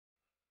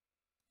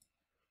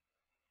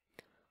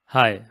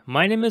Hi,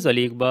 my name is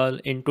Ali Iqbal.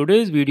 In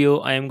today's video,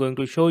 I am going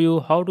to show you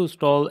how to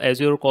install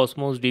Azure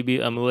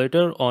CosmosDB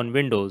emulator on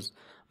Windows.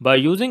 By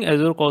using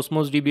Azure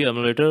CosmosDB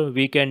emulator,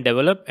 we can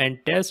develop and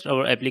test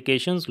our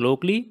applications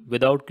locally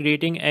without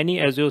creating any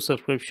Azure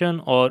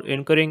subscription or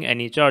incurring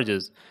any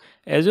charges.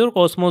 Azure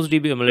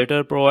CosmosDB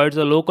emulator provides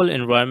a local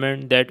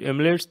environment that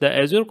emulates the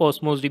Azure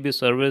CosmosDB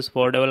service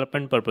for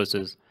development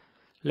purposes.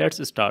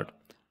 Let's start.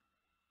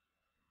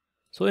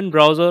 So in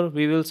browser,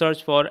 we will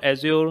search for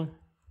Azure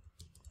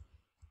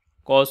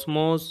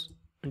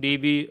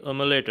CosmosDB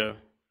emulator.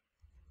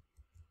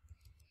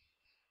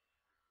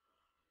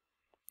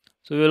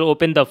 So we will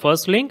open the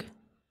first link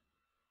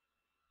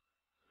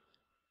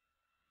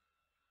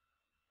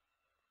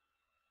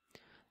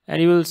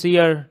and you will see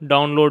a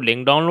download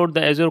link. Download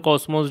the Azure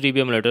CosmosDB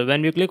emulator.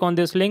 When we click on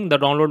this link, the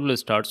download will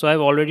start. So I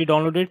have already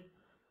downloaded.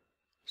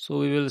 So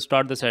we will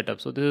start the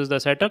setup. So this is the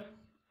setup.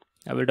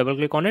 I will double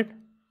click on it.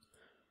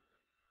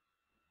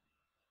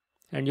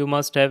 And you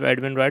must have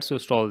admin rights to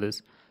install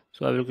this.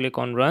 So I will click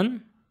on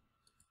run.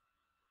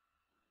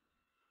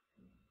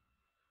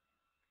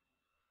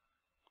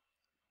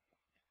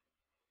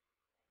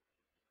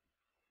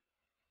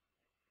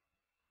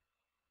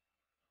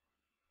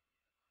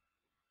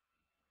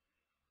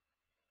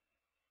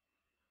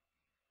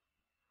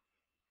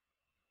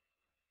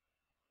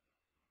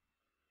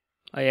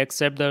 I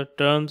accept the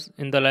terms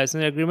in the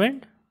license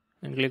agreement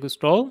and click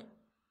install.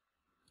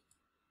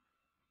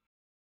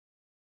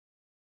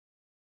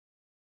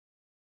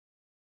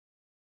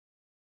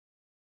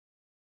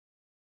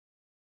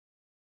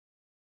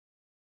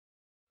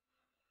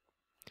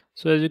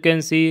 So as you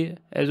can see,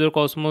 Azure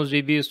Cosmos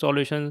DB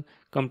installation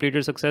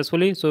completed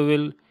successfully. So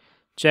we'll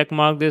check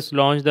mark this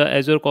launch the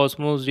Azure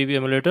Cosmos DB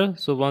emulator.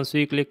 So once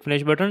we click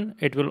finish button,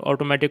 it will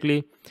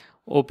automatically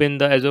open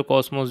the Azure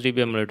Cosmos DB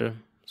emulator.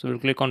 So we'll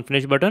click on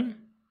finish button.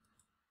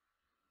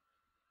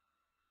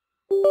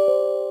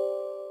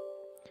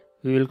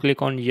 We will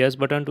click on yes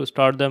button to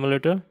start the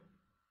emulator.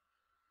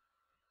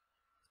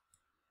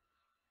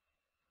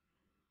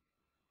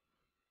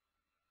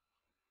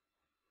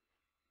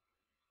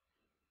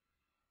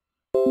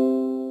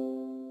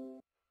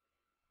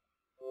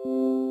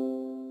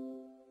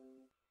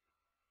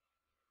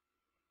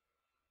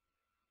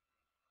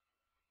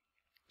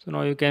 So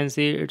now you can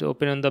see it's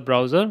open in the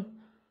browser.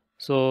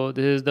 So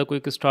this is the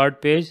quick start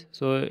page.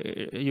 So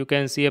you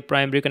can see a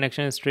primary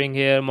connection string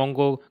here,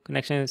 Mongo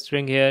connection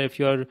string here. If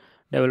you are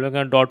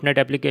developing a .NET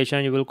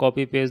application, you will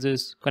copy paste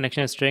this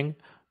connection string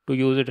to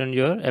use it in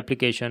your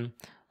application.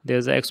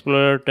 There's the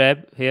Explorer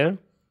tab here.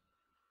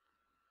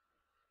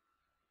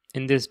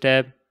 In this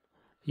tab,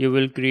 you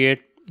will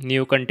create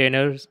new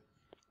containers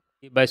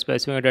by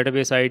specifying a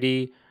database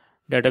ID,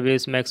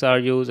 database max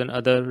RUs, and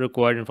other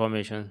required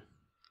information.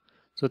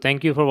 So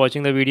thank you for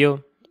watching the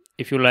video.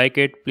 If you like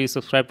it, please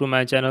subscribe to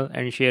my channel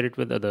and share it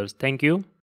with others. Thank you.